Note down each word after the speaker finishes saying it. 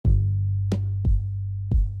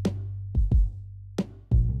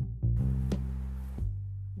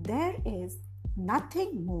There is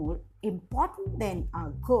nothing more important than a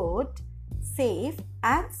good, safe,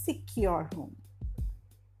 and secure home.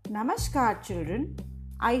 Namaskar, children.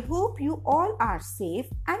 I hope you all are safe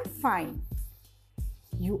and fine.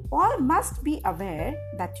 You all must be aware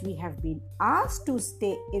that we have been asked to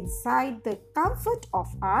stay inside the comfort of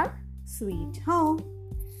our sweet home.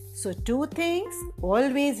 So, two things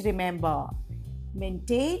always remember: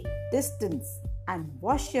 maintain distance and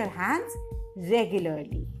wash your hands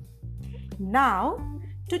regularly. Now,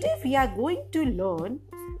 today we are going to learn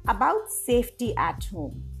about safety at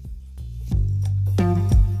home.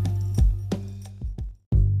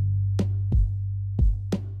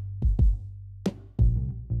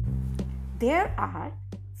 There are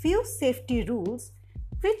few safety rules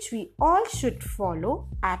which we all should follow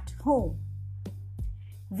at home.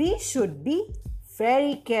 We should be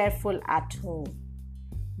very careful at home.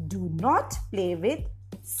 Do not play with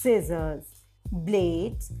scissors,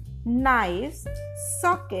 blades, knives,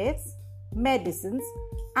 sockets, medicines,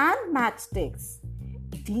 and matchsticks.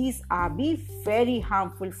 These are very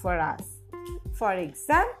harmful for us. For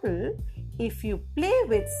example, if you play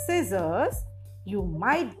with scissors, you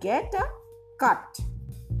might get a cut.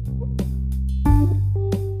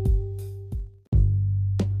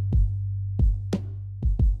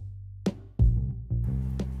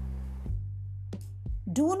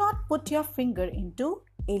 Do not put your finger into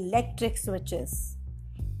electric switches.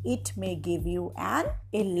 It may give you an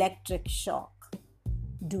electric shock.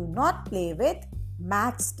 Do not play with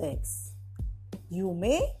matchsticks. You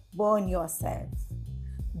may burn yourself.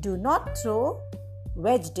 Do not throw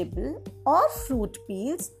vegetable or fruit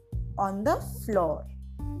peels on the floor.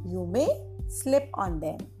 You may slip on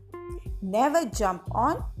them. Never jump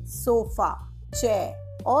on sofa, chair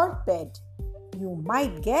or bed. You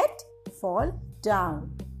might fall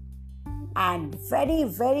down. And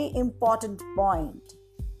very important point: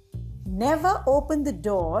 never open the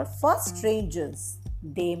door for strangers.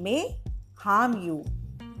 They may harm you.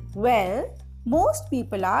 Well, most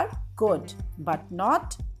people are good, but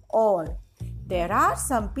not all. There are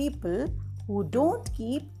some people who don't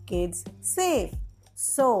keep kids safe.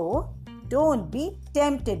 So, don't be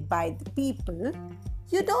tempted by the people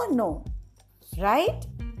you don't know. Right?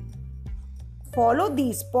 Follow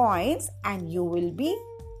these points and you will be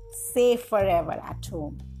safe forever at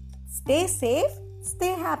home. Stay safe,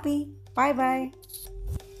 stay happy. Bye bye.